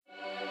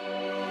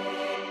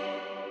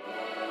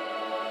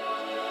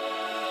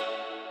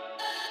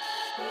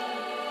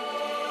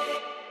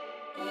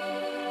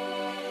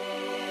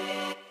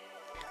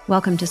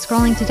Welcome to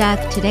Scrolling to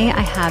Death. Today I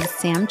have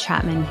Sam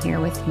Chapman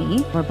here with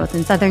me. We're both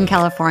in Southern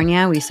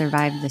California. We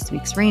survived this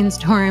week's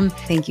rainstorm.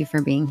 Thank you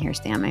for being here,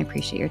 Sam. I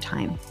appreciate your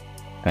time.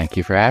 Thank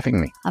you for having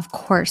me. Of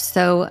course.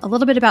 So a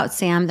little bit about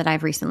Sam that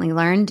I've recently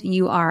learned.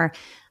 You are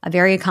a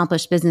very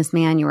accomplished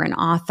businessman. You are an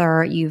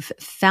author. You've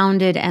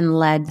founded and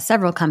led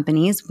several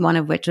companies, one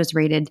of which was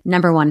rated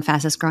 #1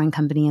 fastest growing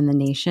company in the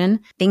nation.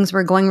 Things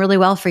were going really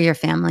well for your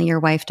family. Your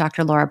wife,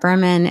 Dr. Laura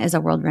Berman, is a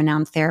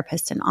world-renowned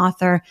therapist and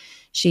author.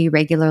 She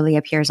regularly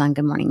appears on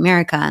Good Morning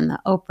America and The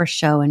Oprah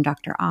Show and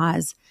Dr.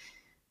 Oz.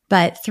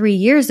 But 3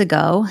 years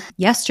ago,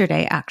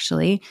 yesterday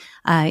actually,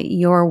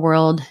 your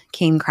world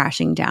came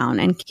crashing down.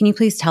 And can you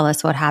please tell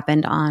us what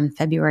happened on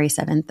February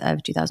 7th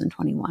of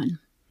 2021?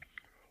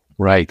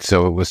 Right.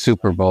 So it was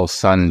Super Bowl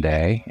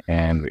Sunday,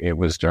 and it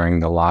was during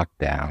the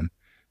lockdown.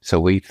 So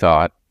we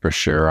thought for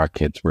sure our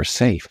kids were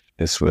safe.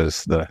 This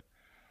was the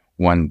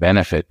one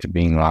benefit to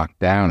being locked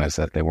down, is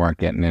that they weren't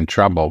getting in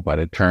trouble. But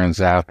it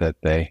turns out that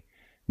they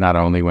not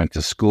only went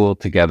to school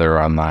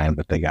together online,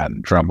 but they got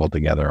in trouble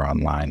together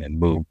online and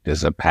moved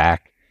as a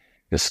pack,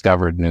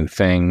 discovered new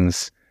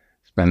things,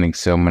 spending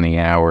so many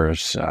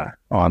hours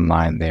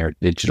online. They're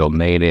digital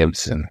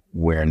natives, and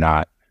we're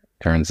not.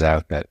 Turns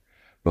out that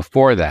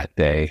before that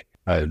day,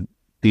 a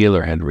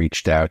dealer had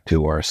reached out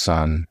to our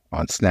son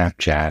on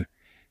Snapchat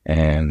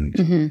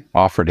and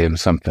offered him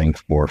something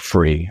for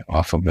free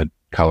off of a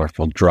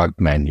colorful drug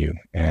menu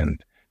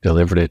and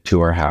delivered it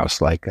to our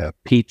house like a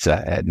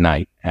pizza at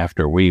night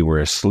after we were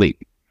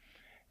asleep.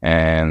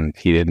 And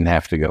he didn't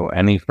have to go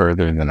any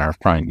further than our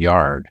front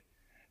yard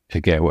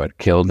to get what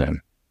killed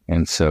him.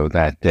 And so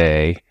that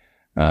day,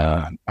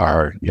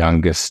 our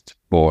youngest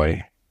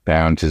boy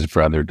found his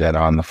brother dead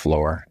on the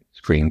floor,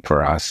 screamed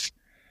for us.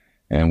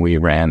 And we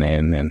ran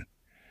in and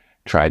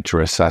tried to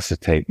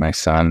resuscitate my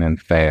son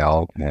and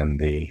failed. And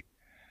the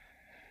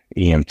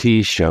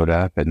EMTs showed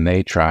up and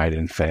they tried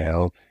and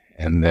failed.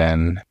 And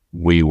then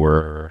we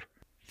were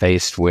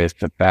faced with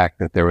the fact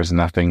that there was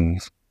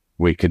nothing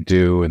we could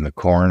do, and the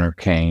coroner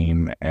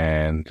came,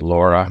 and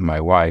Laura,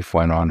 my wife,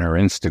 went on her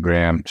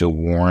Instagram to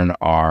warn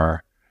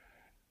our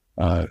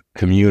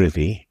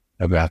community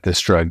about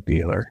this drug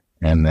dealer.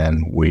 And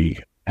then we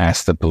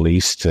asked the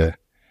police to,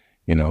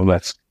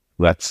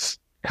 let's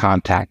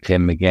contact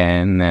him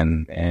again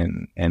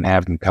and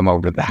have him come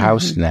over to the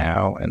house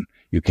now, and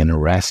you can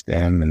arrest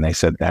him. And they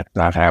said, that's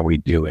not how we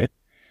do it.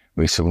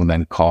 We said, well,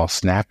 then call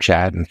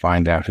Snapchat and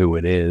find out who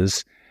it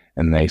is.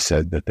 And they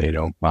said that they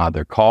don't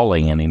bother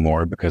calling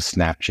anymore because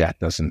Snapchat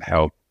doesn't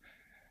help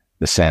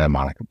the Santa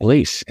Monica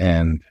police.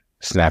 And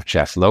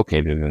Snapchat's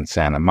located in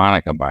Santa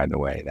Monica, by the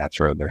way. That's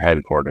where their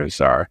headquarters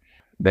are.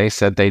 They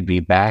said they'd be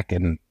back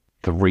in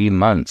 3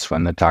 months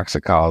when the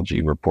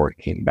toxicology report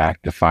came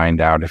back to find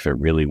out if it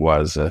really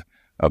was a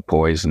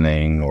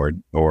poisoning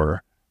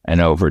or an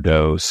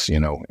overdose,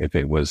 if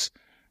it was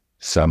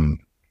some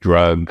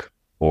drug,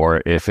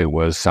 or if it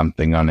was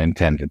something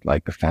unintended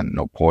like the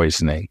fentanyl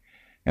poisoning.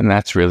 And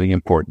that's really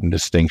important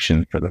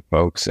distinction for the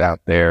folks out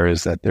there,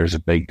 is that there's a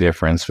big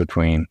difference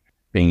between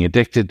being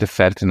addicted to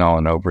fentanyl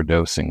and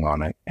overdosing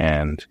on it,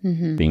 and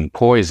being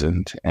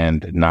poisoned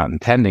and not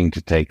intending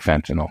to take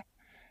fentanyl.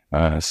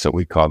 So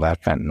we call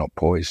that fentanyl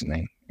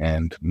poisoning.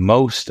 And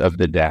most of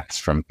the deaths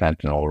from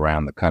fentanyl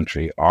around the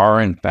country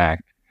are, in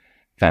fact,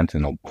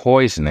 fentanyl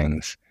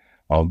poisonings,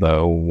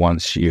 although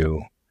once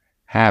you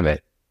have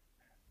it,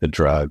 the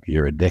drug,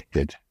 you're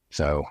addicted.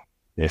 So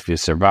if you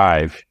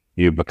survive,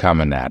 you become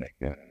an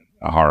addict.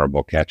 A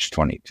horrible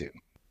catch-22.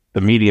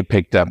 The media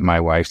picked up my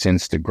wife's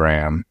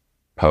Instagram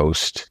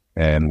post,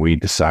 and we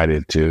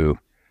decided to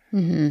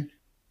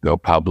go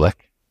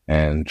public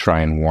and try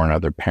and warn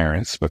other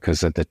parents,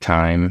 because at the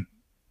time,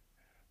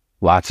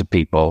 lots of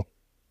people,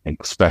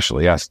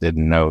 especially us,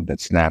 didn't know that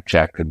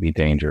Snapchat could be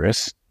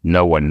dangerous.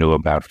 No one knew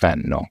about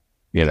fentanyl,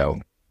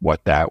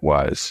 what that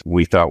was.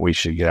 We thought we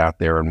should get out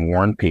there and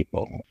warn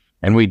people.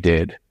 And we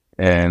did.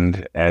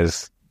 And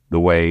as the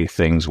way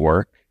things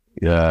work,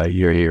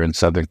 you're here in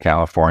Southern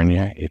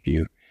California. If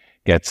you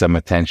get some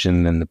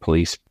attention, then the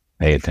police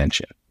pay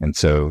attention. And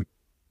so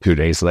 2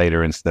 days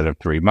later, instead of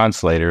 3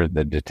 months later,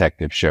 the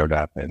detective showed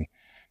up and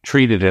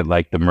treated it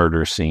like the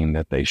murder scene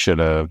that they should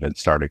have, and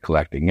started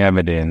collecting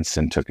evidence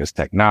and took his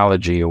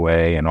technology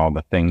away and all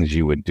the things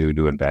you would do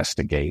to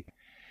investigate.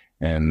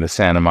 And the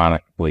Santa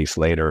Monica police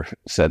later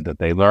said that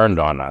they learned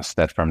on us,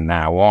 that from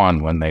now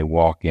on, when they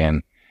walk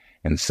in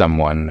and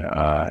someone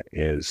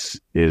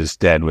is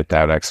dead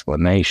without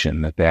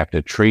explanation, that they have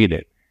to treat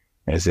it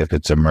as if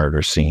it's a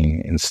murder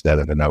scene instead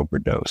of an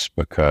overdose,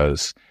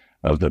 because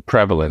of the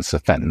prevalence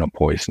of fentanyl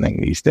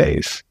poisoning these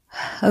days.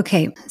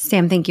 Okay,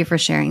 Sam, thank you for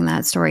sharing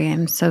that story.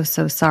 I'm so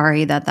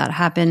sorry that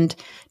happened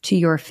to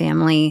your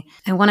family.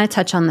 I want to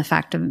touch on the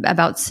fact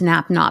about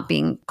Snap not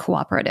being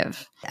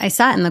cooperative. I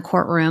sat in the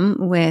courtroom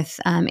with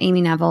Amy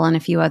Neville and a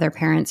few other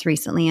parents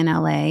recently in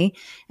LA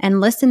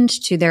and listened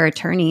to their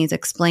attorneys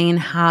explain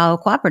how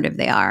cooperative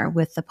they are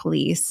with the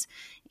police.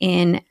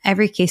 in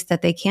every case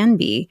that they can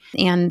be,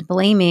 and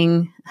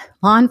blaming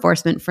law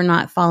enforcement for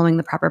not following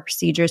the proper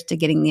procedures to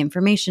getting the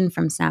information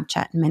from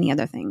Snapchat and many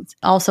other things.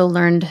 Also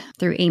learned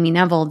through Amy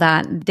Neville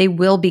that they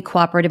will be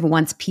cooperative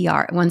once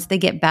they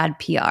get bad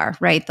PR,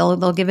 right?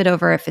 They'll give it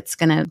over if it's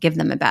going to give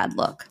them a bad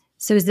look.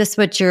 So is this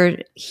what you're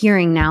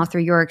hearing now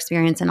through your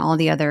experience and all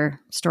the other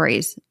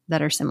stories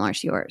that are similar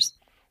to yours?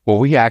 Well,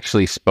 we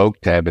actually spoke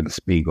to Evan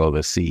Spiegel, the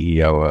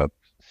CEO of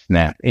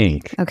Snap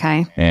Inc.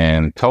 Okay.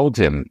 And told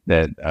him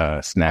that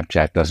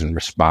Snapchat doesn't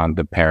respond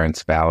to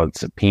parents' valid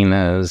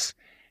subpoenas.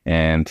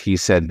 And he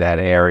said that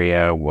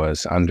area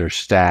was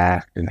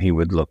understaffed and he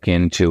would look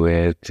into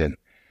it. And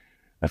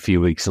a few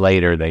weeks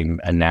later, they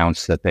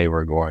announced that they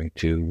were going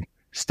to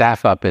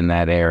staff up in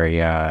that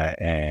area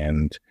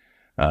and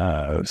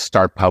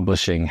start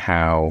publishing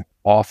how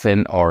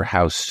often or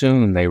how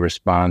soon they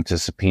respond to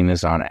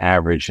subpoenas on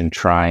average and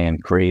try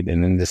and create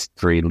an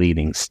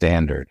industry-leading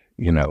standard.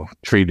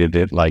 Treated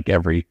it like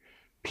every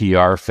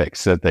PR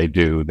fix that they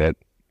do that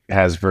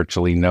has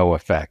virtually no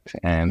effect.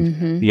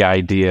 And the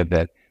idea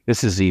that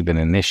this is even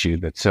an issue,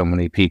 that so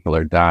many people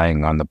are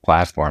dying on the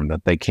platform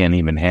that they can't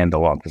even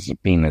handle all the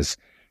subpoenas,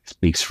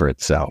 speaks for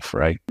itself,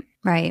 right?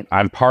 Right.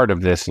 I'm part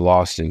of this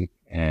lawsuit.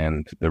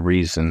 And the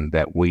reason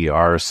that we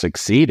are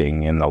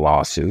succeeding in the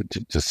lawsuit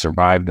to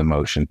survive the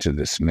motion to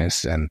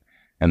dismiss and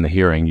the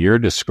hearing you're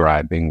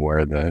describing,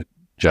 where the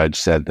judge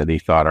said that he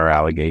thought our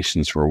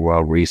allegations were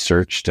well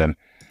researched and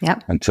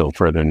until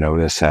further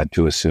notice had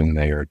to assume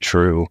they are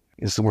true,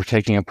 is that we're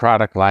taking a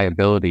product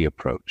liability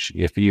approach.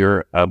 If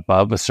you're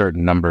above a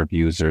certain number of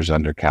users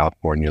under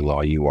California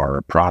law, you are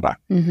a product.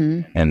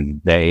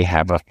 And they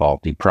have a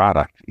faulty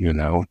product.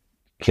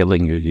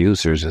 Killing your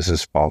users is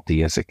as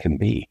faulty as it can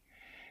be.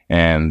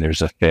 And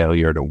there's a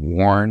failure to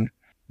warn.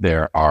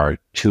 There are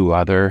 2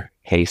 other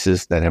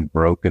cases that have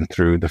broken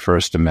through the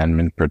First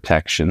Amendment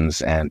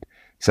protections and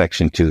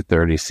Section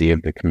 230C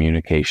of the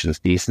Communications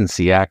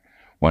Decency Act,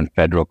 one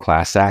federal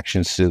class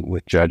action suit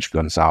with Judge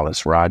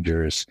Gonzalez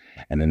Rogers,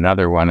 and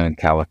another one in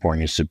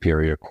California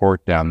Superior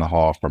Court down the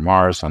hall from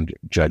ours under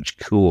Judge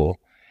Kuhl.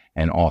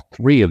 And all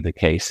 3 of the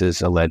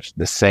cases allege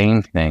the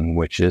same thing,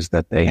 which is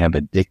that they have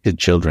addicted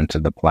children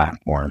to the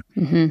platform,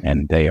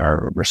 and they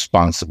are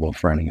responsible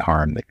for any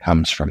harm that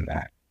comes from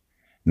that.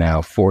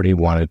 Now,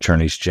 41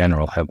 attorneys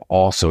general have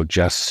also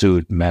just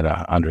sued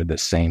Meta under the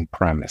same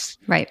premise.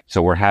 Right.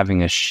 So we're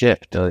having a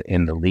shift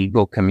in the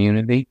legal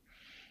community,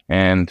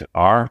 and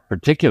our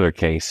particular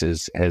case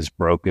has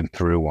broken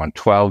through on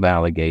 12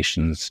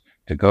 allegations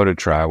to go to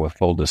trial with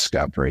full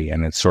discovery,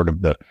 and it's sort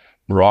of the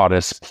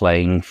broadest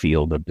playing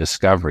field of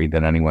discovery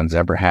that anyone's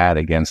ever had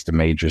against a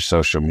major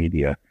social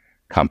media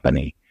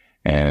company.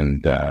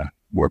 And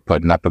we're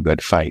putting up a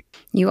good fight.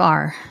 You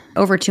are.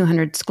 Over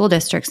 200 school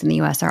districts in the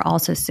U.S. are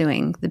also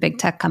suing the big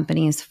tech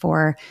companies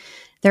for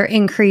their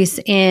increase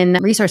in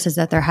resources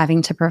that they're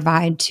having to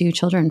provide to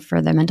children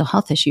for the mental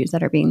health issues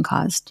that are being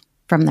caused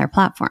from their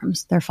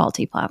platforms, their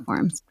faulty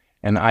platforms.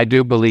 And I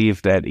do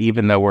believe that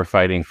even though we're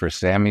fighting for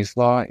Sammy's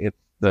law, it's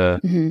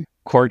the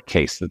court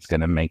case that's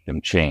going to make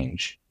them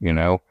change.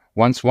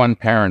 Once one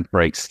parent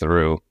breaks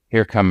through,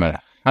 here come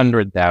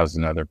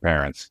 100,000 other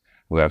parents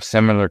who have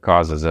similar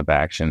causes of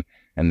action,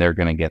 and they're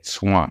going to get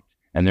swamped.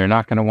 And they're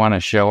not going to want to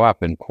show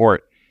up in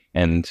court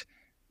and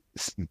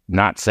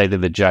not say to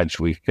the judge,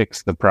 we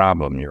fixed the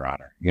problem, Your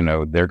Honor.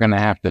 They're going to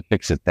have to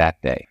fix it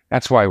that day.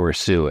 That's why we're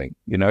suing.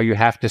 You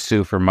have to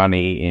sue for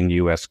money in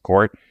U.S.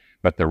 court,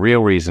 but the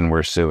real reason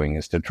we're suing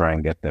is to try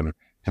and get them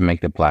to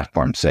make the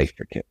platform safe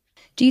for kids.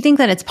 Do you think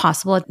that it's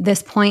possible at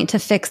this point to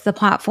fix the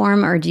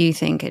platform, or do you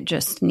think it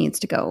just needs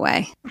to go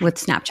away with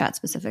Snapchat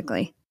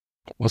specifically?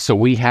 Well, so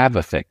we have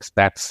a fix.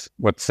 That's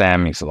what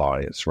Sammy's law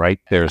is, right?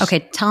 Okay,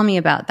 tell me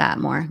about that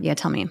more. Yeah,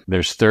 tell me.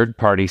 There's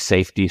third-party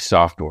safety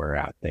software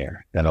out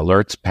there that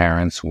alerts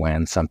parents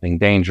when something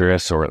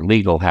dangerous or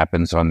illegal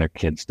happens on their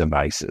kids'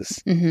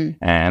 devices.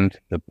 And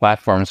the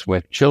platforms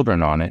with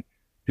children on it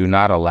do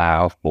not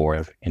allow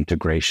for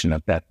integration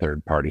of that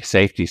third-party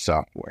safety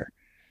software.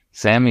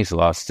 Sammy's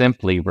law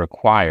simply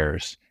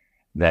requires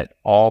that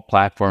all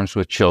platforms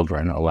with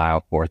children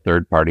allow for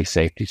third-party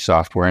safety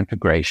software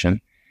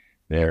integration.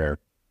 There are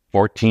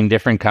 14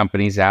 different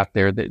companies out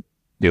there that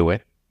do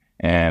it,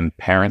 and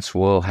parents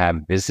will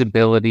have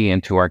visibility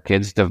into our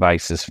kids'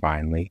 devices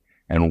finally,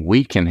 and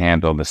we can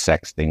handle the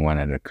sexting when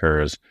it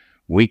occurs.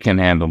 We can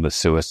handle the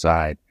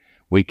suicide.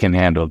 We can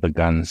handle the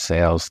gun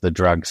sales, the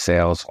drug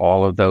sales,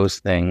 all of those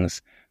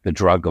things, the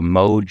drug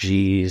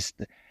emojis.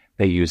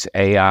 They use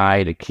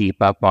AI to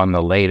keep up on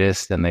the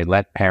latest, and they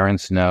let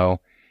parents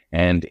know.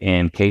 And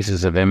in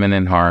cases of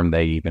imminent harm,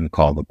 they even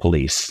call the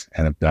police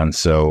and have done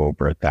so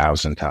over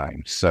 1,000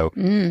 times. So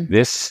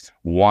this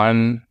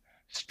one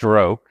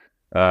stroke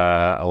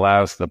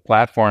allows the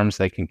platforms,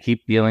 they can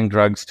keep dealing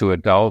drugs to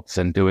adults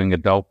and doing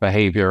adult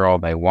behavior all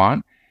they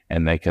want,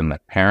 and they can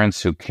let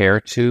parents who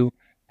care to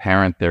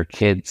parent their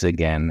kids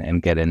again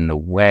and get in the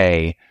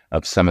way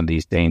of some of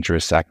these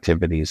dangerous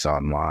activities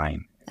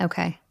online.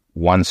 Okay.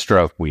 One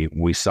stroke,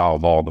 we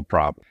solve all the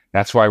problems.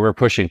 That's why we're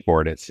pushing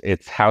for it.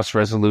 It's House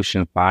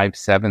Resolution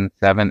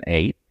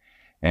 5778,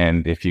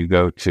 And if you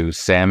go to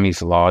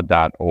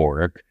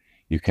sammyslaw.org,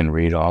 you can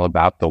read all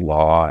about the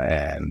law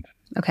and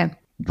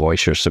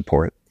voice your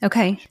support.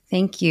 Okay.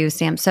 Thank you,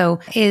 Sam. So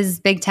is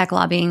big tech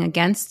lobbying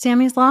against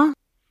Sammy's Law?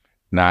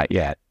 Not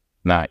yet.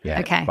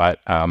 Okay. But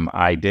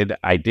I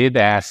did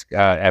ask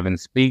Evan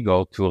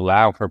Spiegel to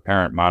allow for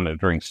parent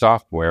monitoring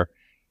software,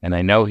 and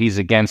I know he's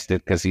against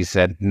it because he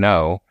said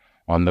no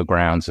on the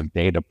grounds of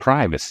data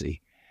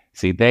privacy.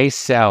 See, they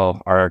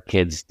sell our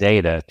kids'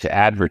 data to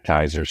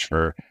advertisers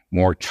for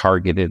more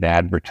targeted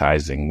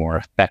advertising, more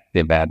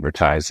effective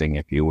advertising,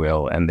 if you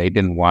will, and they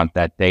didn't want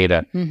that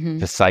data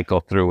to cycle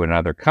through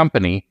another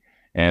company,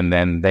 and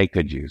then they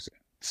could use it.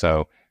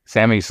 So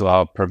Sammy's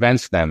Law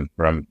prevents them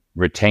from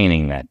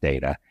retaining that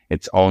data.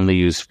 It's only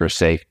used for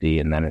safety,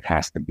 and then it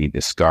has to be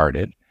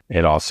discarded.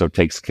 It also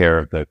takes care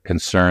of the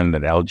concern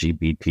that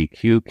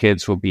LGBTQ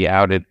kids will be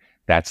outed.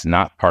 That's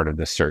not part of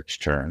the search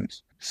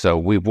terms. So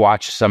we've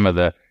watched some of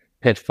the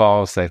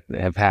pitfalls that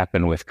have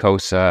happened with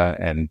COSA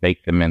and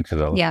baked them into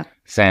the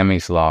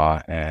Sammy's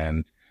Law,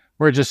 and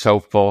we're just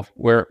hopeful.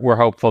 We're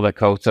hopeful that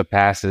COSA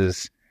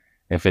passes.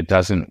 If it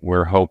doesn't,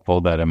 we're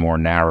hopeful that a more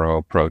narrow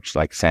approach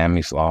like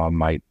Sammy's Law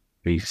might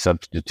be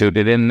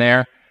substituted in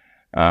there.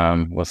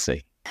 We'll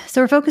see.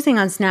 So we're focusing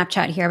on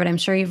Snapchat here, but I'm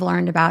sure you've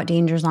learned about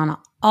dangers on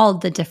all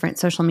the different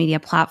social media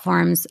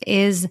platforms.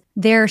 Is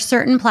there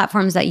certain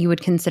platforms that you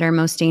would consider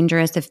most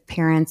dangerous if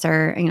parents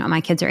are,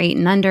 my kids are 8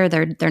 and under,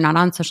 they're not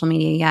on social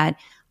media yet?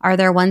 Are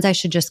there ones I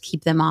should just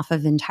keep them off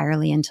of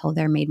entirely until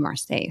they're made more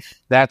safe?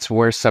 That's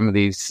where some of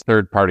these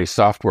third-party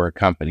software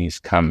companies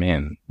come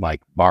in,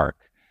 like Bark.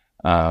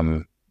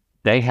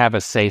 They have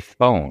a safe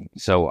phone.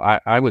 So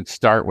I would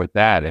start with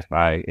that if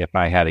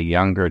I had a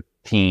younger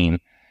teen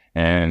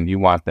and you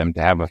want them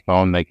to have a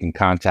phone, they can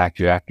contact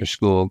you after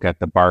school, get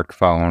the Bark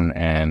phone,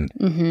 and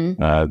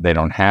they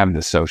don't have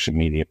the social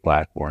media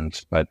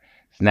platforms. But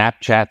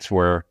Snapchat's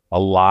where a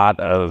lot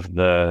of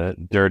the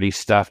dirty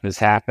stuff is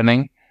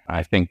happening.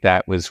 I think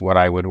that was what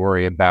I would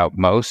worry about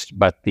most.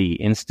 But the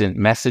instant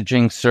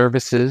messaging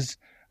services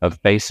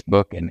of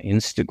Facebook and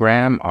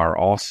Instagram are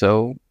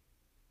also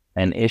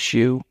an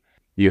issue.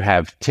 You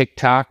have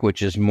TikTok,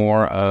 which is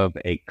more of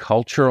a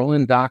cultural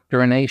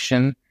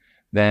indoctrination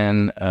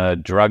than a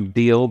drug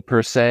deal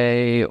per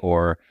se,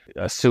 or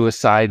a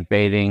suicide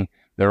baiting.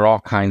 There are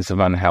all kinds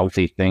of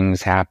unhealthy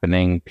things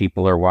happening.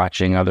 People are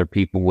watching other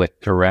people with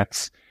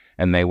Tourette's,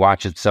 and they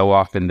watch it so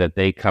often that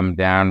they come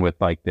down with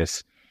like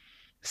this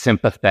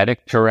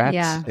sympathetic Tourette's.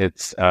 Yeah.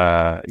 It's,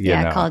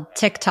 called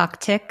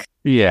TikTok tick.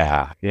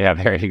 Yeah,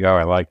 there you go.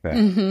 I like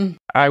that.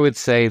 I would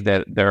say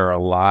that there are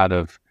a lot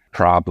of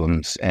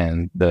problems,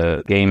 and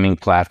the gaming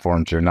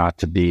platforms are not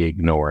to be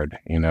ignored.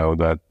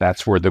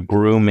 That's where the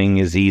grooming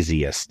is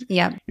easiest.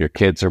 Yeah. Your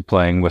kids are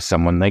playing with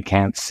someone they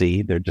can't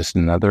see. They're just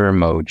another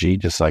emoji,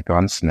 just like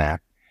on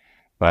Snap.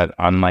 But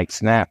unlike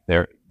Snap,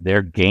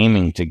 they're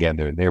gaming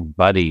together. They're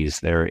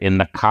buddies. They're in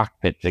the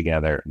cockpit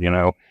together.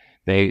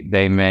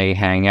 They may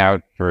hang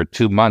out for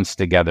 2 months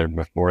together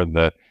before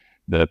the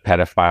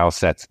pedophile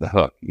sets the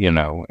hook,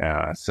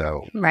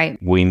 so right.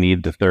 We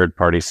need the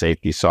third-party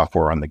safety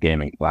software on the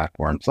gaming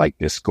platforms like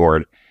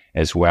Discord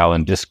as well,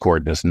 and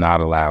Discord does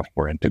not allow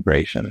for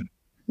integration.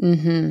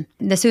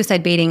 The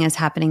suicide baiting is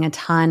happening a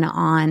ton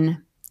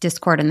on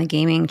Discord and the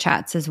gaming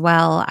chats as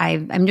well.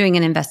 I'm doing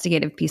an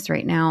investigative piece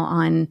right now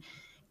on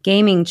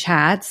gaming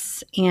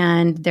chats,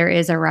 and there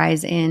is a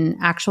rise in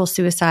actual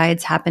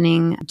suicides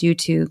happening due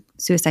to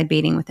suicide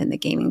baiting within the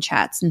gaming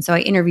chats. And so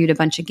I interviewed a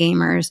bunch of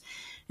gamers,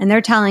 and they're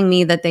telling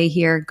me that they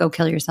hear "go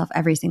kill yourself"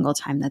 every single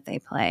time that they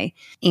play.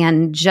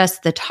 And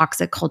just the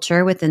toxic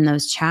culture within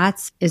those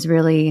chats is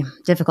really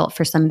difficult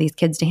for some of these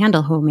kids to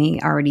handle who may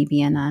already be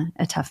in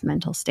a tough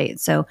mental state.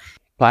 So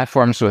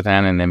platforms with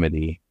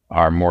anonymity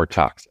are more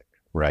toxic,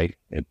 right?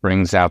 It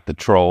brings out the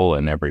troll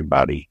in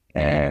everybody.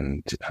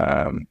 And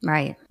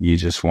right. You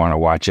just want to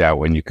watch out.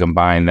 When you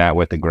combine that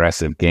with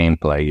aggressive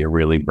gameplay, you're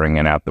really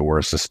bringing out the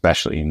worst,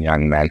 especially in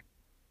young men.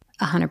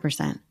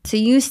 100%. So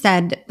you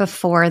said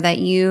before that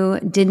you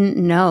didn't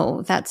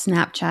know that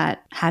Snapchat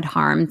had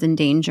harms and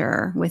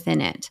danger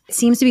within it. It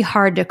seems to be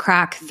hard to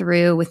crack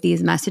through with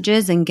these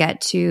messages and get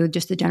to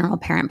just the general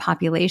parent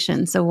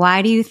population. So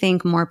why do you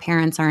think more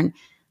parents aren't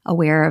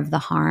aware of the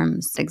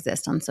harms that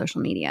exist on social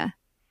media?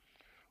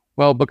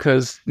 Well,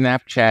 because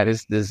Snapchat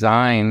is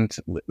designed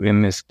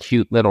in this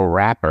cute little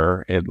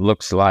wrapper. It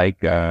looks like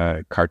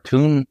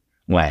cartoon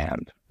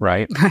land.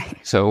 Right?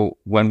 So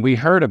when we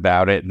heard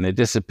about it and the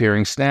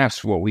disappearing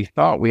snaps, what we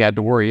thought we had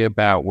to worry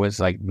about was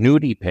like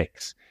nudie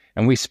pics.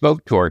 And we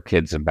spoke to our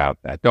kids about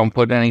that. Don't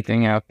put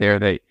anything out there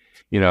that,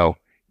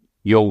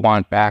 you'll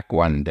want back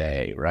one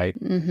day, right?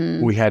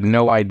 We had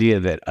no idea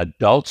that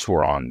adults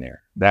were on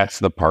there. That's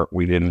the part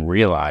we didn't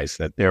realize,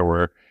 that there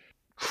were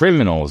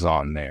criminals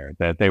on there,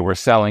 that they were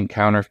selling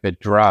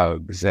counterfeit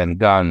drugs and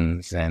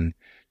guns and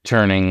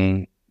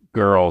turning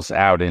girls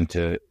out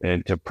into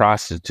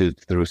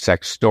prostitutes through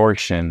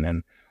sextortion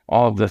and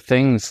all of the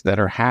things that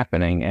are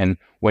happening. And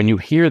when you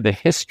hear the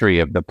history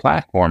of the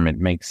platform, it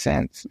makes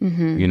sense.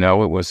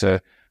 It was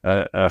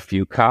a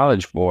few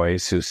college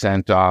boys who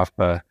sent off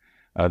a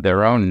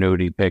their own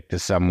nudie pic to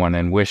someone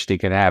and wished he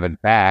could have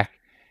it back.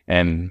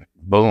 And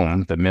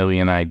boom, the $1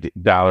 million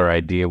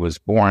idea was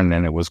born,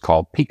 and it was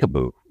called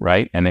Peekaboo,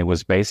 right? And it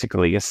was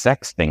basically a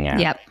sexting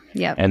app.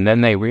 Yep. And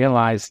then they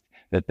realized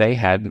that they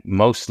had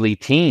mostly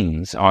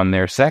teens on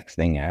their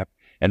sexting app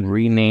and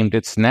renamed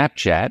it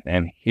Snapchat.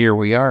 And here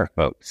we are,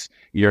 folks.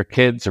 Your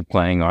kids are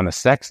playing on a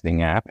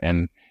sexting app,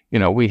 and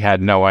we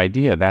had no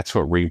idea. That's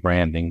what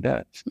rebranding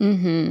does.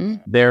 Mm-hmm.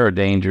 There are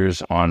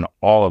dangers on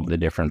all of the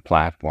different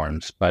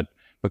platforms, but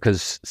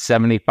because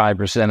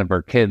 75% of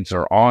our kids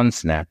are on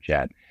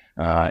Snapchat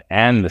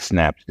and the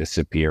snaps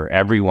disappear,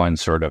 everyone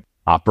sort of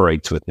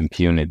operates with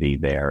impunity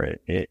there.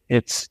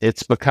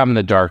 It's become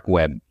the dark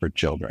web for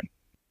children.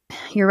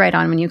 You're right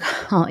on when you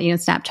call,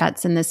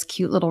 Snapchat's in this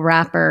cute little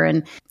wrapper.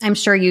 And I'm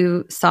sure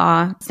you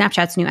saw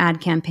Snapchat's new ad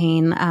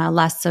campaign,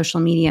 less social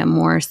media,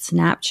 more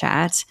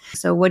Snapchat.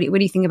 So what do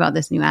you think about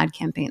this new ad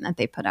campaign that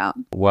they put out?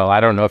 Well, I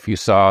don't know if you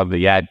saw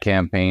the ad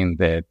campaign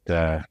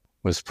that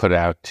was put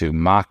out to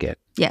mock it.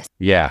 Yes.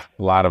 Yeah.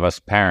 A lot of us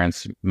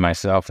parents,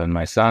 myself and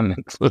my son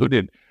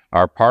included,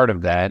 are part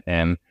of that.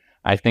 And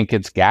I think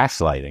it's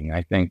gaslighting.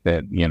 I think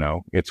that,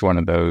 it's one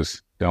of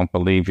those don't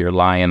believe your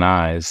lying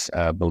eyes,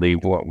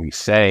 believe what we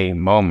say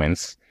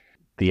moments.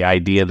 The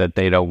idea that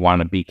they don't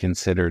want to be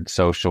considered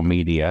social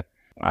media,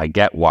 I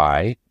get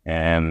why.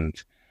 And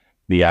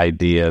the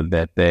idea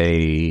that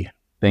they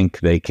think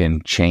they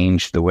can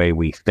change the way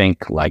we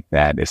think like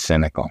that is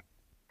cynical.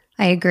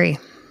 I agree.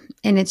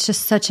 And it's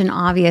just such an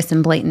obvious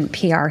and blatant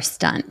PR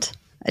stunt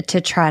to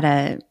try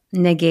to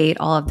negate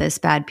all of this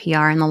bad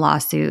PR and the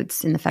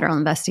lawsuits in the federal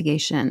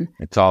investigation.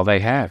 It's all they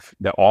have.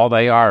 All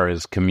they are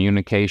is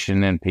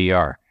communication and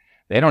PR.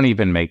 They don't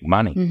even make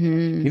money.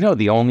 Mm-hmm.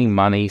 The only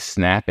money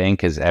Snap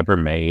Inc. has ever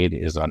made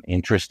is on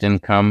interest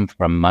income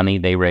from money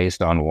they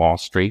raised on Wall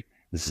Street.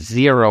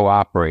 Zero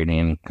operating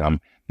income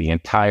the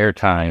entire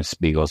time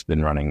Spiegel's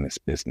been running this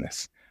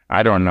business.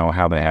 I don't know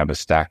how they have a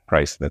stock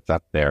price that's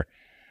up there.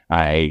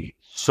 I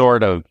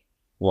sort of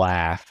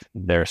laugh.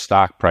 Their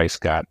stock price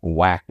got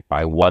whacked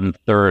by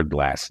 1/3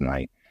 last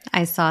night.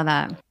 I saw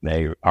that.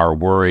 They are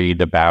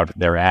worried about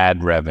their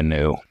ad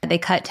revenue. They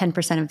cut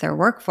 10% of their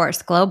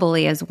workforce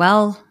globally as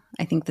well,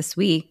 I think this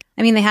week.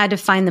 I mean, they had to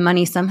find the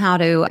money somehow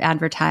to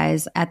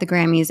advertise at the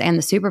Grammys and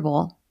the Super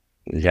Bowl.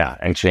 Yeah,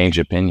 and change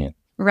opinion.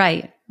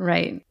 Right.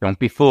 Don't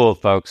be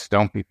fooled, folks.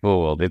 Don't be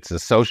fooled. It's a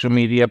social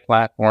media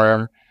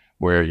platform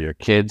where your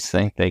kids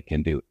think they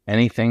can do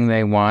anything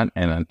they want,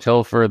 and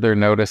until further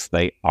notice,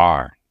 they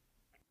are.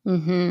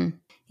 Mm-hmm.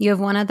 You have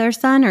one other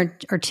son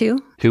or two?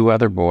 Two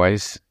other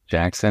boys,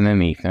 Jackson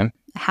and Ethan.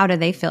 How do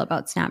they feel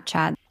about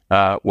Snapchat?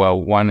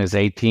 Well, one is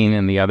 18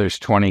 and the other's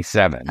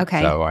 27.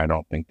 Okay. So I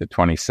don't think the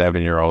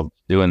 27-year-old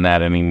doing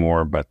that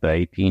anymore, but the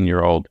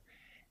 18-year-old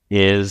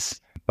is.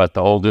 But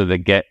the older they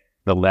get,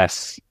 the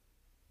less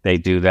they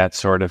do that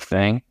sort of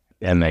thing.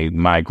 And they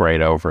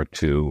migrate over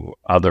to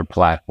other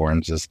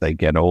platforms as they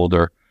get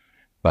older.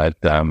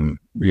 But,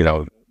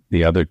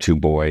 the other two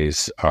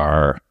boys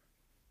are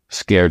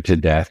scared to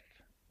death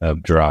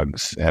of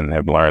drugs and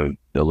have learned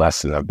the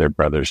lesson of their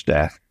brother's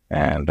death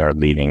and are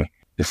leading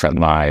different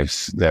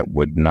lives that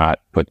would not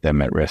put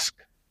them at risk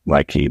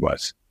like he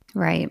was.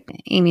 Right.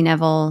 Amy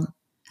Neville,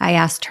 I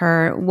asked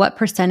her what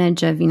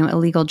percentage of,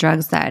 illegal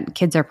drugs that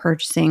kids are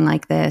purchasing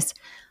like this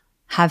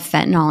have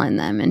fentanyl in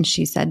them. And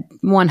she said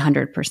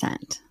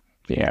 100%.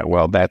 Yeah,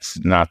 well, that's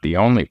not the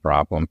only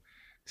problem.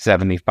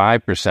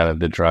 75% of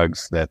the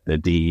drugs that the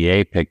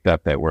DEA picked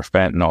up that were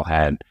fentanyl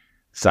had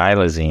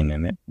xylazine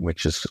in it,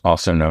 which is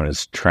also known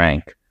as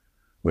tranq,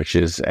 which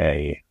is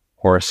a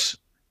horse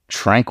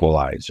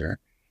tranquilizer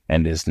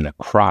and is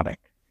necrotic.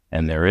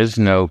 And there is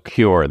no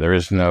cure. There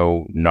is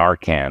no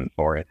Narcan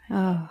for it.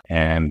 Oh.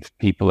 And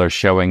people are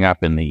showing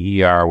up in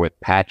the ER with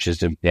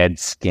patches of dead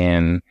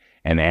skin,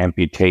 and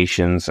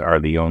amputations are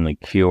the only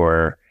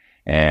cure.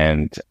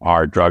 And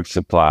our drug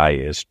supply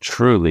is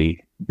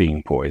truly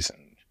being poisoned.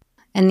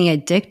 And the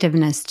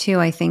addictiveness, too.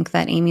 I think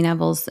that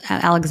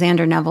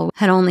Alexander Neville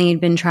had only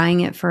been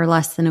trying it for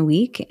less than a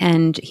week,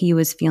 and he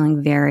was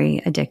feeling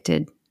very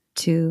addicted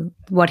to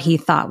what he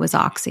thought was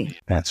oxy.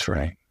 That's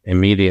right.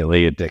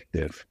 Immediately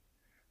addictive.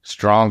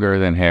 Stronger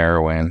than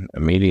heroin,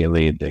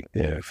 immediately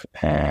addictive.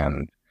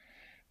 And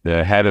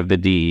the head of the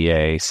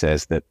DEA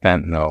says that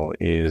fentanyl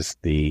is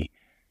the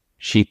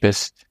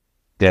cheapest,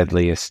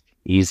 deadliest,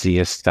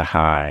 easiest to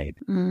hide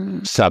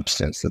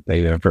substance that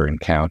they've ever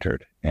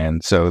encountered.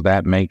 And so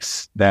that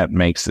makes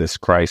this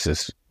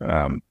crisis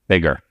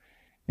bigger.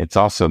 It's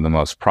also the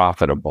most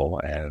profitable,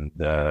 and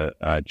the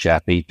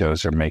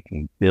Chapitos are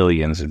making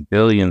billions and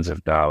billions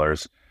of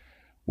dollars,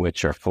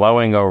 which are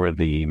flowing over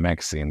the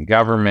Mexican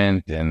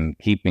government and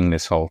keeping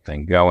this whole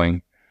thing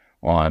going.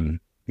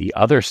 On the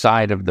other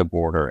side of the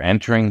border,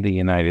 entering the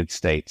United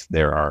States,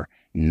 there are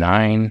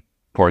 9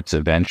 ports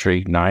of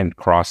entry, 9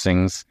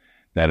 crossings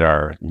that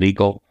are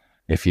legal,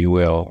 if you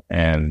will,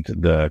 and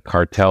the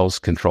cartels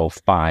control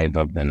 5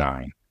 of the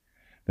 9.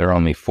 There are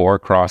only 4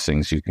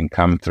 crossings you can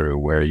come through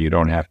where you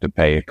don't have to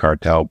pay a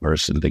cartel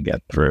person to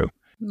get through.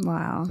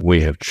 Wow.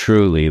 We have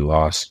truly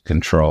lost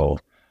control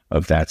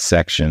of that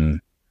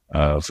section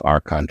of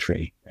our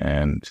country.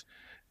 And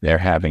they're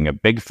having a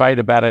big fight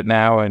about it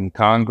now in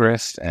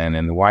Congress and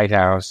in the White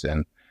House.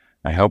 And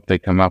I hope they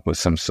come up with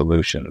some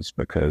solutions,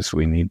 because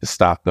we need to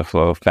stop the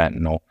flow of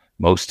fentanyl.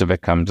 Most of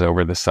it comes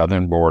over the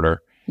southern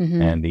border.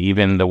 And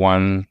even the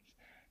one,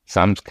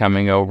 some's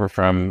coming over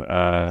from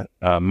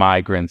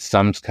migrants,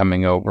 some's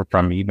coming over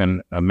from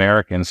even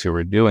Americans who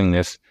are doing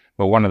this.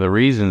 But one of the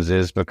reasons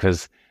is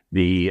because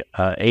the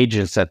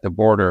agents at the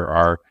border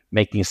are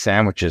making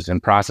sandwiches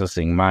and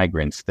processing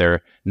migrants.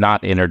 They're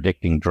not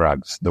interdicting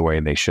drugs the way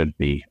they should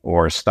be,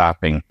 or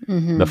stopping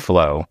the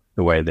flow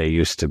the way they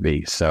used to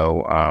be.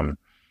 So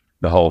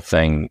the whole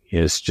thing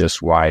is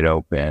just wide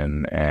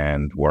open,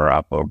 and we're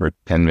up over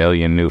 10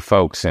 million new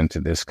folks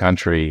into this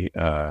country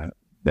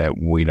that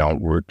we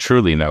don't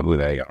truly know who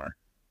they are.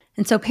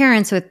 And so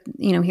parents with,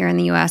 here in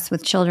the U.S.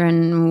 with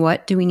children,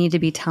 what do we need to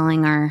be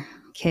telling our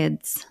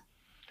kids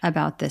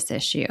about this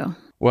issue?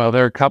 Well,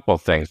 there are a couple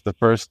of things. The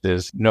first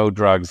is no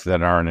drugs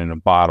that aren't in a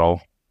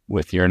bottle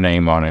with your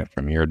name on it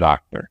from your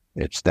doctor.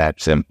 It's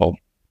that simple.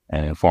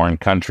 And in foreign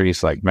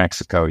countries like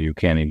Mexico, you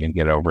can't even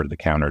get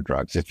over-the-counter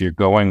drugs. If you're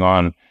going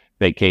on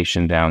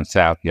vacation down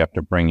south, you have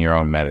to bring your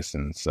own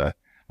medicines.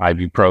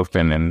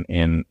 Ibuprofen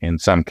in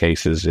some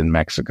cases in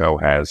Mexico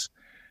has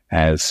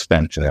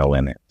fentanyl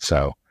in it.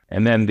 So,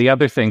 and then the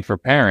other thing for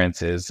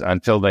parents is,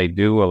 until they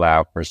do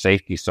allow for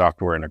safety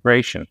software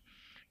integration,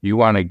 you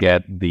want to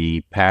get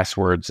the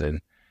passwords and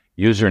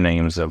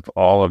usernames of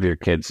all of your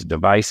kids'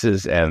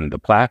 devices and the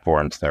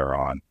platforms they're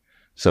on,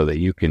 so that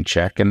you can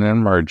check in an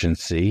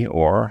emergency,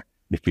 or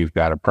if you've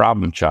got a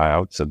problem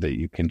child, so that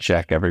you can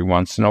check every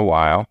once in a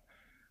while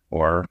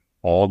or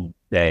all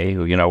day,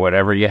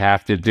 whatever you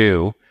have to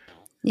do.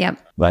 Yep.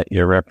 Let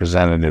your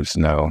representatives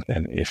know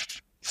that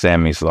if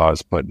Sammy's Law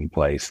is put in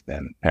place,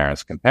 then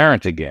parents can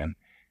parent again.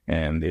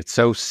 And it's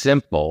so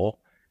simple,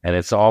 and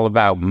it's all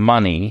about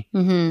money.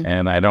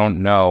 And I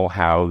don't know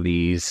how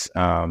these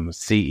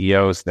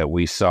CEOs that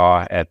we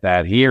saw at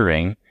that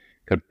hearing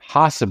could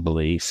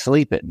possibly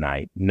sleep at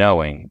night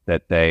knowing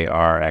that they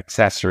are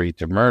accessory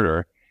to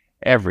murder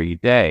every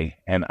day.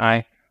 And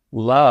I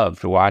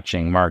loved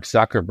watching Mark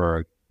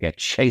Zuckerberg get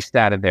chased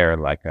out of there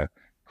like a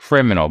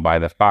criminal by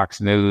the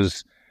Fox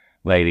News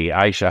lady,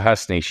 Aisha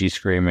Husney. She's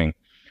screaming,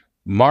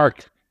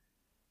 "Mark,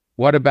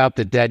 what about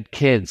the dead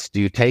kids? Do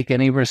you take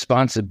any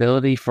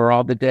responsibility for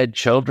all the dead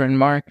children,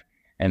 Mark?"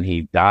 And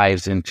he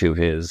dives into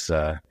his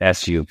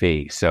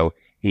SUV. So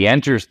he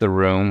enters the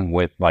room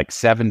with like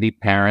 70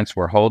 parents.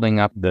 We're holding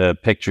up the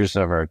pictures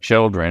of our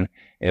children.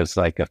 It was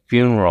like a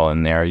funeral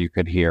in there. You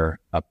could hear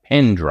a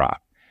pin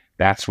drop.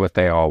 That's what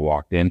they all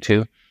walked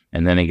into.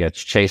 And then he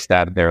gets chased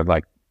out of there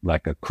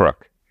like a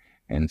crook.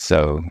 And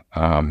so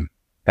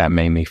that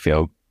made me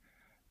feel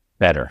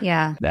better.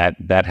 Yeah.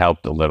 That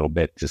helped a little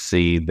bit to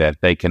see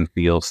that they can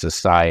feel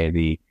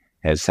society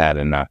has had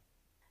enough.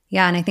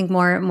 Yeah, and I think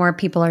more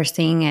people are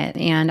seeing it.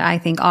 And I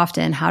think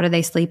often, how do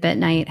they sleep at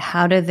night?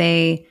 How do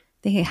they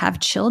have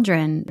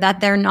children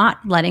that they're not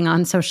letting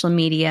on social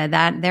media,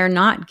 that they're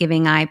not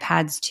giving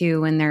iPads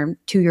to when they're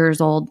 2 years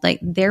old? Like,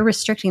 they're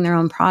restricting their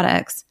own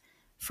products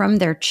from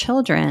their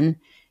children,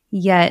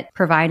 yet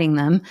providing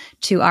them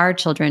to our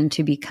children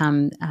to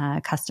become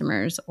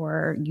customers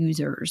or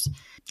users.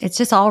 It's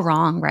just all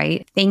wrong,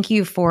 right? Thank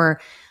you for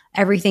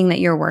everything that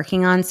you're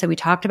working on. So we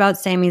talked about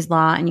Sammy's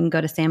Law, and you can go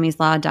to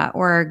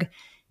sammyslaw.org.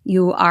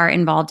 You are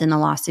involved in the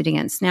lawsuit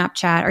against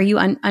Snapchat. Are you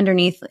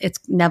underneath? It's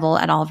Neville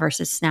et al.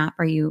 Versus Snap.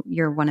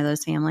 You're one of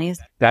those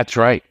families? That's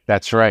right.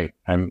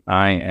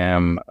 I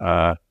am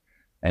an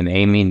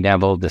Amy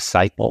Neville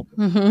disciple.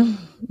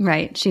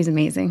 Right. She's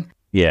amazing.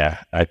 Yeah,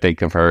 I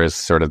think of her as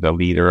sort of the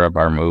leader of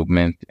our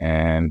movement,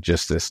 and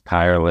just this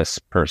tireless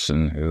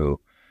person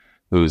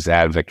whose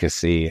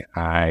advocacy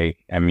I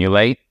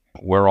emulate.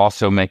 We're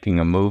also making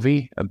a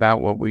movie about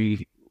what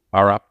we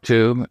are up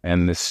to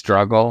and this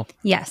struggle.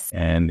 Yes.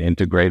 And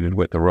integrated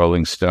with the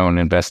Rolling Stone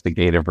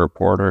investigative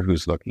reporter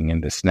who's looking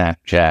into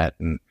Snapchat,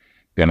 and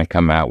going to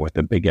come out with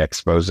a big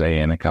expose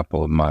in a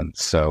couple of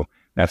months. So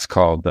that's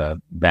called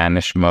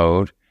Vanish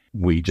Mode.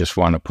 We just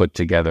want to put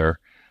together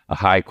a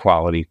high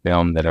quality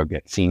film that'll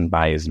get seen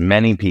by as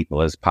many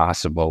people as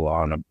possible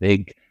on a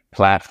big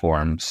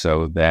platform,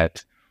 so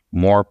that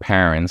more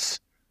parents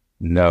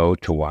know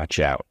to watch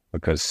out.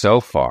 Because so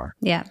far,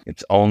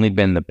 it's only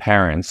been the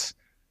parents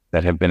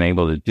that have been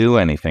able to do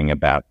anything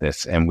about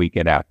this. And we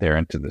get out there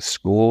into the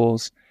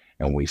schools,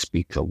 and we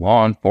speak to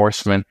law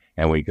enforcement,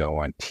 and we go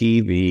on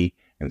TV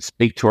and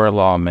speak to our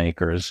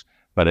lawmakers.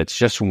 But it's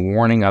just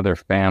warning other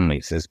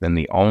families has been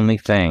the only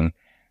thing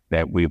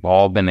that we've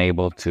all been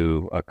able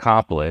to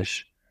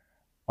accomplish,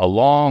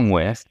 along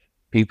with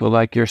people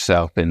like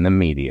yourself in the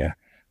media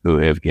who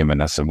have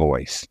given us a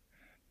voice.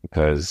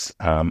 Because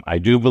I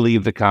do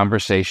believe the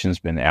conversation's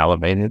been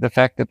elevated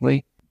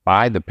effectively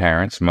by the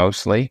parents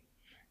mostly.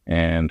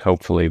 And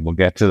hopefully we'll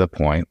get to the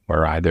point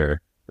where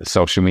either the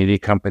social media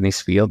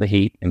companies feel the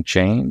heat and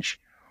change,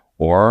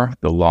 or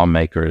the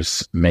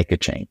lawmakers make a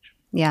change.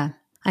 Yeah.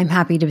 I'm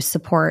happy to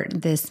support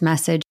this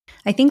message.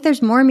 I think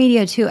there's more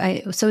media too.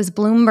 So is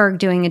Bloomberg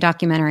doing a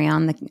documentary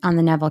on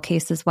the Neville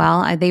case as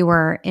well? They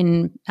were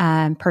in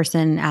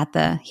person at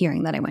the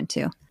hearing that I went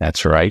to.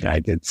 That's right. I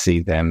did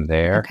see them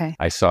there. Okay.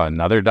 I saw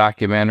another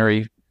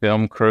documentary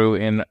film crew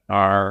in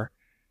our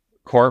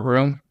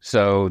courtroom.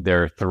 So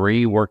there are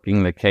 3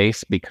 working the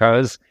case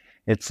because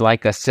it's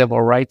like a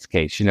civil rights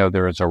case.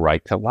 There is a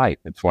right to life.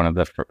 It's one of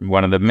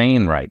the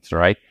main rights,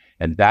 right?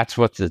 And that's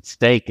what's at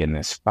stake in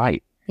this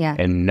fight. Yeah.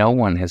 And no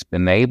one has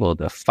been able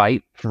to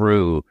fight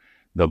through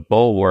the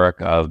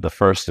bulwark of the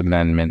First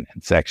Amendment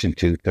and Section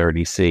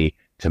 230C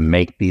to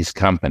make these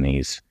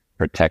companies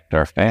protect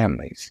our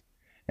families.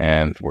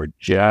 And we're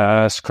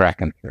just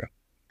cracking through.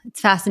 It's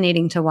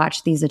fascinating to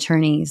watch these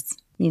attorneys,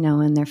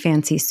 in their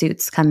fancy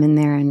suits come in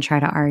there and try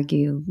to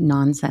argue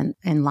nonsense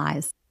and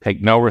lies.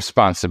 Take no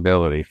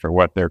responsibility for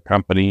what their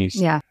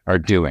companies are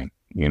doing,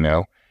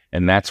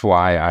 And that's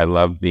why I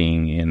love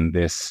being in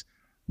this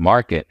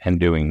market and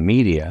doing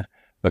media,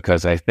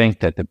 because I think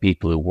that the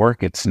people who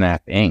work at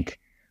Snap Inc.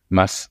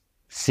 must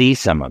see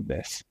some of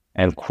this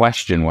and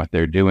question what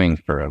they're doing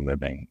for a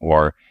living.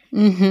 Or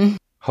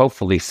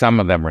hopefully some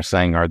of them are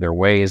saying, are there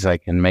ways I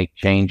can make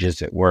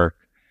changes at work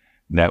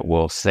that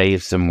will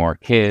save some more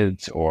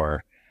kids?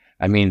 Or,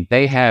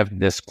 they have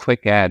this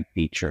quick ad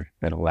feature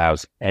that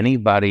allows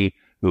anybody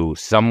who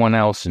someone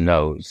else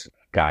knows, a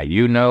guy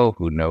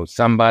who knows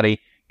somebody,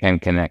 can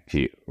connect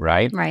to you,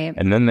 right? Right.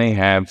 And then they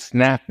have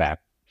Snap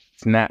Map.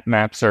 Snap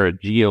Maps are a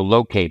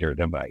geolocator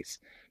device.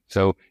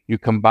 So you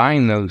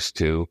combine those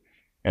two,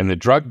 and the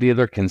drug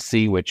dealer can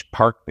see which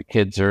park the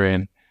kids are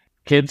in.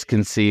 Kids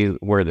can see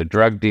where the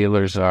drug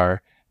dealers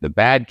are. The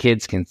bad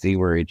kids can see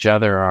where each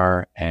other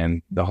are.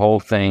 And the whole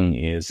thing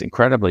is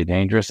incredibly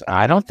dangerous.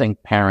 I don't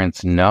think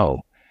parents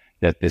know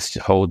that this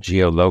whole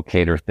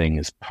geolocator thing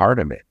is part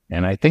of it.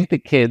 And I think the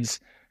kids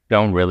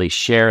don't really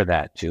share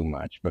that too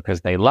much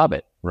because they love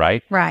it,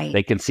 right? Right.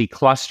 They can see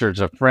clusters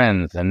of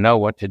friends and know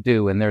what to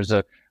do. And there's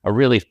a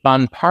really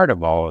fun part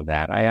of all of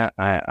that.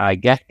 I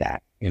get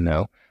that,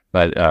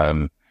 but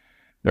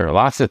there are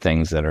lots of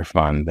things that are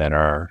fun that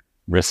are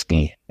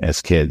risky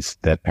as kids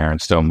that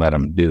parents don't let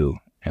them do.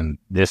 And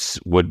this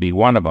would be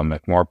one of them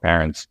if more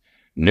parents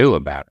knew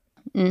about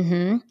it.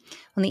 Mm-hmm.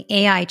 Well, the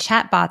AI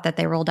chatbot that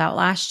they rolled out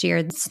last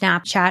year,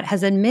 Snapchat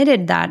has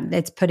admitted that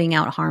it's putting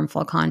out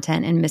harmful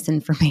content and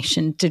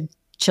misinformation to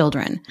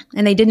children.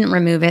 And they didn't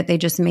remove it. They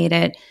just made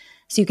it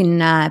so you can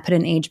put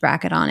an age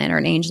bracket on it or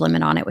an age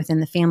limit on it within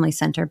the family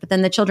center. But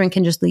then the children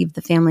can just leave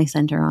the family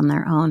center on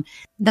their own.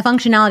 The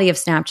functionality of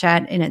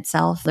Snapchat in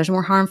itself, there's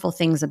more harmful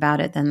things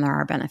about it than there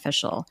are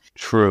beneficial.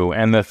 True.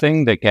 And the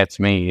thing that gets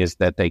me is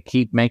that they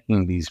keep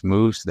making these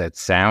moves that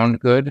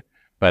sound good,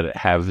 but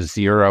have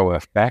zero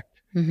effect.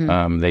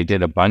 Mm-hmm. They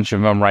did a bunch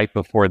of them right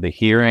before the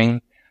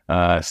hearing.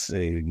 So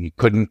you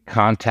couldn't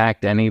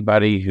contact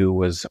anybody who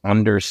was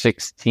under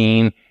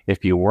 16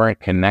 if you weren't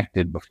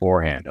connected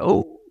beforehand.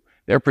 Oh,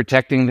 they're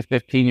protecting the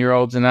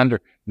 15-year-olds and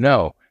under.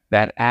 No,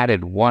 that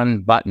added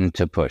one button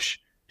to push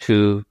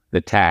to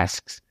the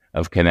tasks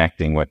of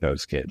connecting with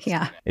those kids.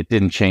 Yeah. It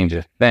didn't change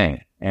a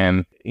thing.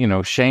 And,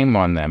 shame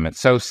on them. It's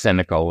so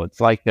cynical. It's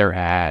like their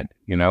ad,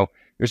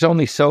 There's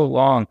only so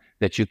long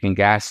that you can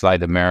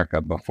gaslight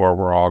America before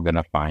we're all going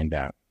to find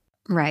out.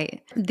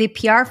 Right. The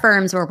PR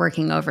firms were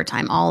working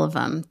overtime, all of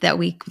them, that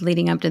week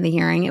leading up to the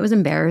hearing. It was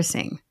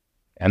embarrassing.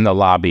 And the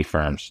lobby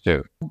firms,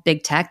 too.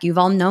 Big tech, you've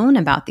all known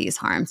about these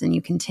harms, and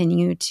you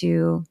continue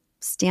to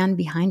stand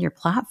behind your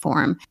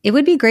platform. It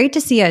would be great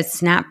to see a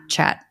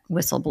Snapchat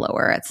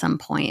whistleblower at some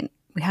point.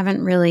 We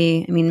haven't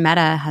really,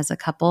 Meta has a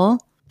couple,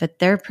 but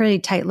they're pretty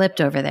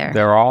tight-lipped over there.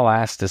 They're all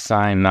asked to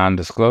sign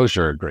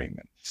non-disclosure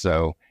agreements.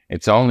 So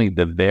it's only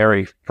the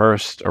very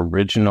first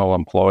original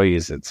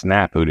employees at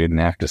Snap who didn't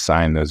have to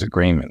sign those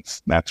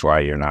agreements. That's why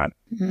you're not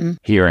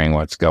hearing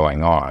what's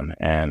going on.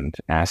 And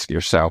ask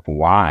yourself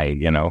why,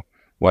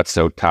 what's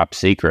so top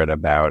secret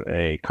about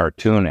a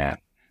cartoon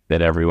app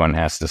that everyone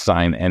has to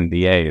sign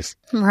NDAs?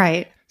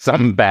 Right.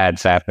 Something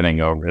bad's happening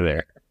over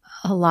there.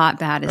 A lot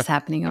bad is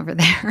happening over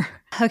there.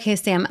 Okay,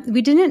 Sam,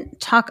 we didn't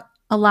talk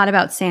a lot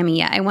about Sammy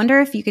yet. I wonder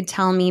if you could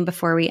tell me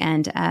before we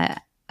end a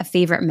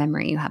favorite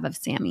memory you have of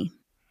Sammy.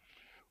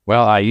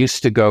 Well, I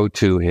used to go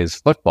to his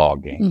football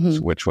games,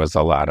 which was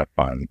a lot of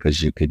fun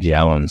because you could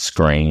yell and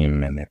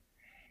scream. And if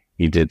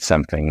he did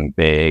something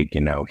big,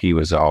 he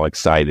was all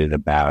excited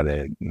about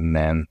it. And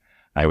then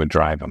I would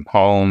drive him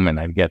home and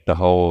I'd get the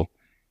whole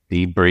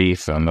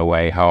debrief on the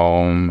way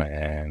home.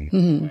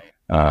 And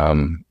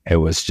it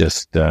was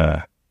just,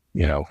 fun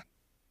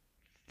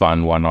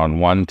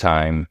one-on-one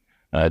time,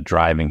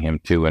 driving him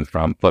to and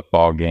from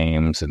football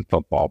games and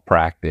football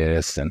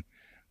practice and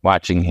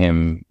watching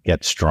him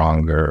get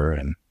stronger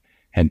and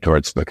head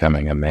towards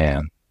becoming a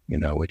man,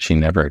 which he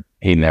never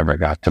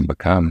got to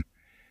become.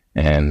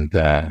 And,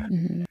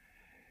 the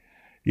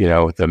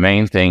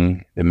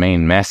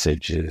main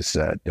message is,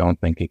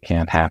 don't think it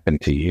can't happen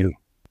to you.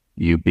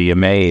 You be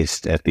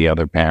amazed at the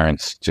other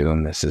parents to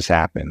whom this has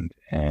happened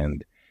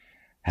and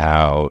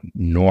how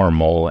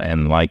normal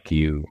and like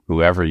you,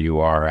 whoever you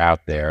are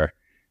out there,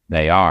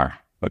 they are.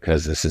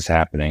 because this is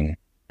happening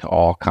to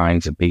all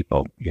kinds of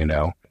people, you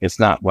know. It's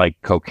not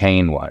like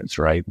cocaine was,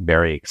 right?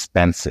 Very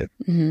expensive.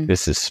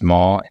 This is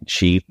small and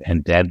cheap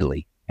and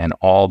deadly. And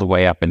all the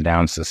way up and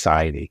down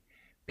society,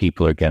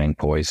 people are getting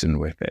poisoned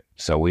with it.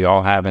 So we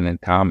all have it in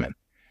common.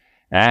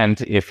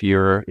 And if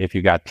you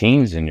got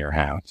teens in your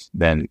house,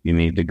 then you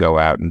need to go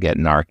out and get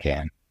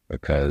Narcan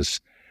because,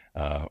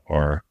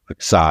 or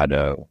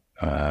Xado,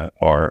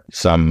 or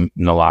some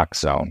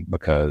naloxone,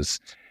 because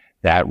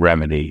that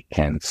remedy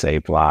can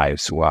save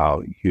lives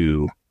while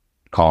you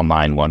call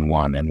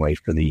 911 and wait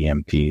for the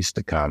EMTs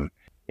to come.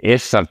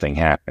 If something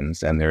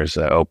happens and there's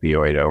an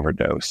opioid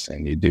overdose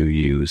and you do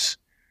use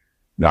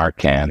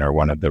Narcan or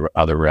one of the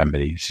other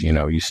remedies, you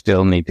know, you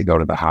still need to go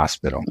to the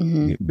hospital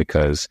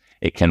because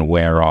it can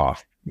wear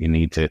off. You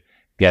need to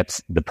get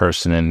the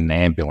person in an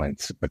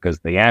ambulance because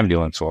the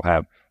ambulance will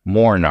have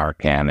more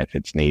Narcan if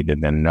it's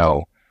needed and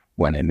know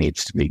when it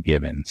needs to be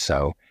given.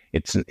 So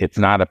it's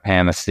not a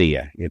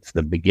panacea. It's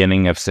the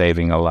beginning of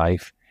saving a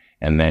life,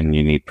 and then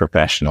you need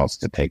professionals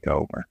to take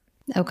over.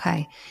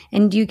 Okay.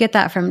 And do you get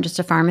that from just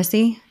a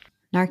pharmacy,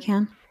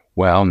 Narcan?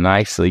 Well,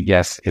 nicely,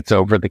 yes, it's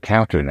over the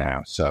counter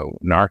now. So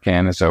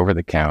Narcan is over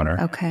the counter.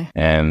 Okay.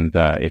 And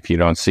if you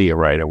don't see it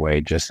right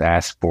away, just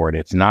ask for it.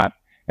 It's not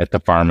at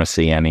the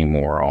pharmacy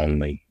anymore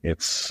only.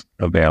 It's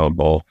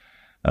available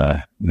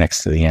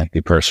next to the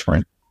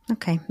antiperspirant.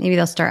 Okay. Maybe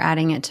they'll start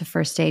adding it to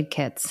first aid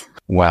kits.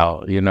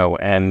 Well, you know,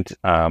 and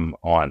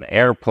on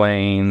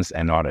airplanes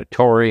and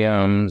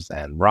auditoriums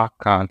and rock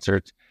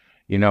concerts,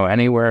 you know,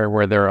 anywhere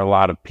where there are a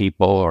lot of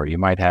people, or you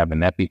might have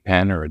an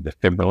EpiPen or a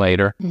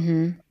defibrillator.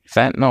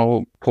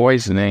 Fentanyl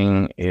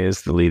poisoning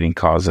is the leading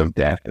cause of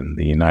death in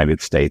the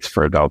United States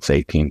for adults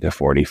 18 to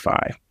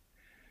 45.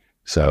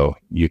 So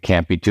you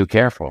can't be too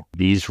careful.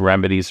 These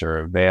remedies are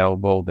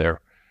available.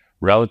 They're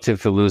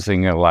relative to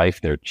losing a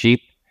life. They're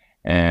cheap.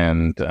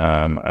 And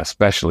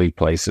especially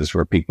places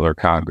where people are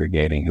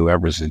congregating,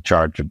 whoever's in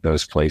charge of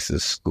those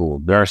places, school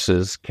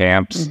nurses,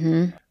 camps,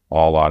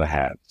 all ought to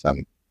have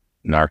some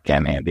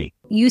Narcan handy.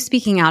 You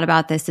speaking out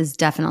about this is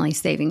definitely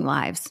saving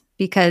lives,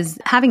 because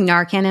having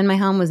Narcan in my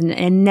home was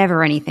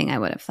never anything I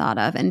would have thought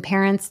of. And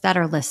parents that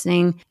are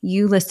listening,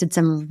 you listed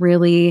some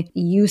really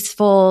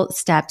useful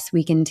steps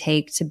we can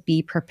take to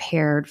be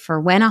prepared for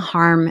when a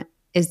harm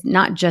is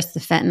not just the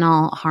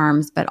fentanyl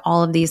harms, but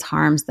all of these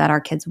harms that our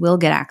kids will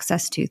get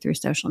access to through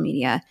social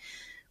media.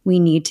 We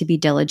need to be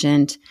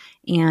diligent.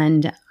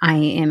 And I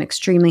am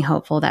extremely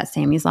hopeful that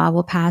Sammy's Law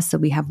will pass, so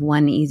we have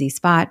one easy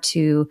spot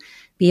to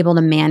be able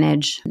to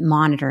manage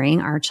monitoring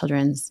our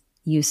children's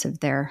use of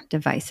their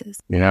devices.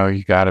 You know,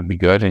 you got to be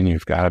good and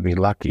you've got to be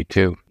lucky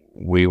too.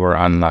 We were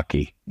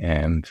unlucky.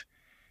 And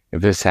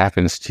if this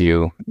happens to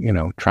you, you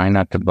know, try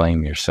not to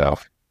blame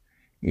yourself.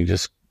 You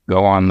just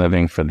go on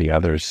living for the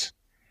others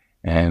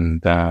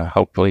and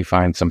hopefully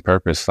find some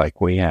purpose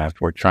like we have.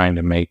 We're trying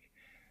to make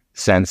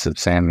sense of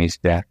Sammy's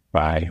death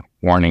by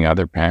warning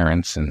other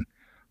parents and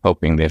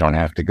hoping they don't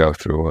have to go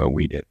through what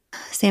we did.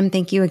 Sam,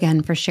 thank you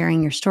again for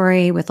sharing your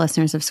story with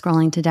listeners of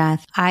Scrolling to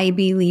Death. I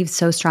believe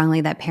so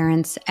strongly that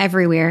parents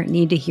everywhere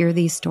need to hear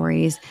these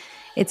stories.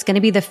 It's going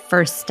to be the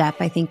first step,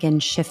 I think, in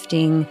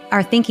shifting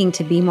our thinking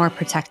to be more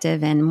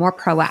protective and more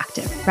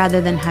proactive rather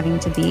than having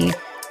to be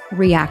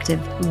reactive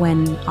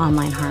when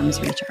online harms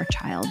reach our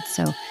child.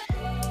 So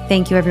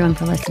thank you, everyone,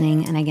 for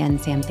listening. And again,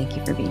 Sam, thank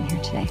you for being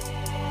here today.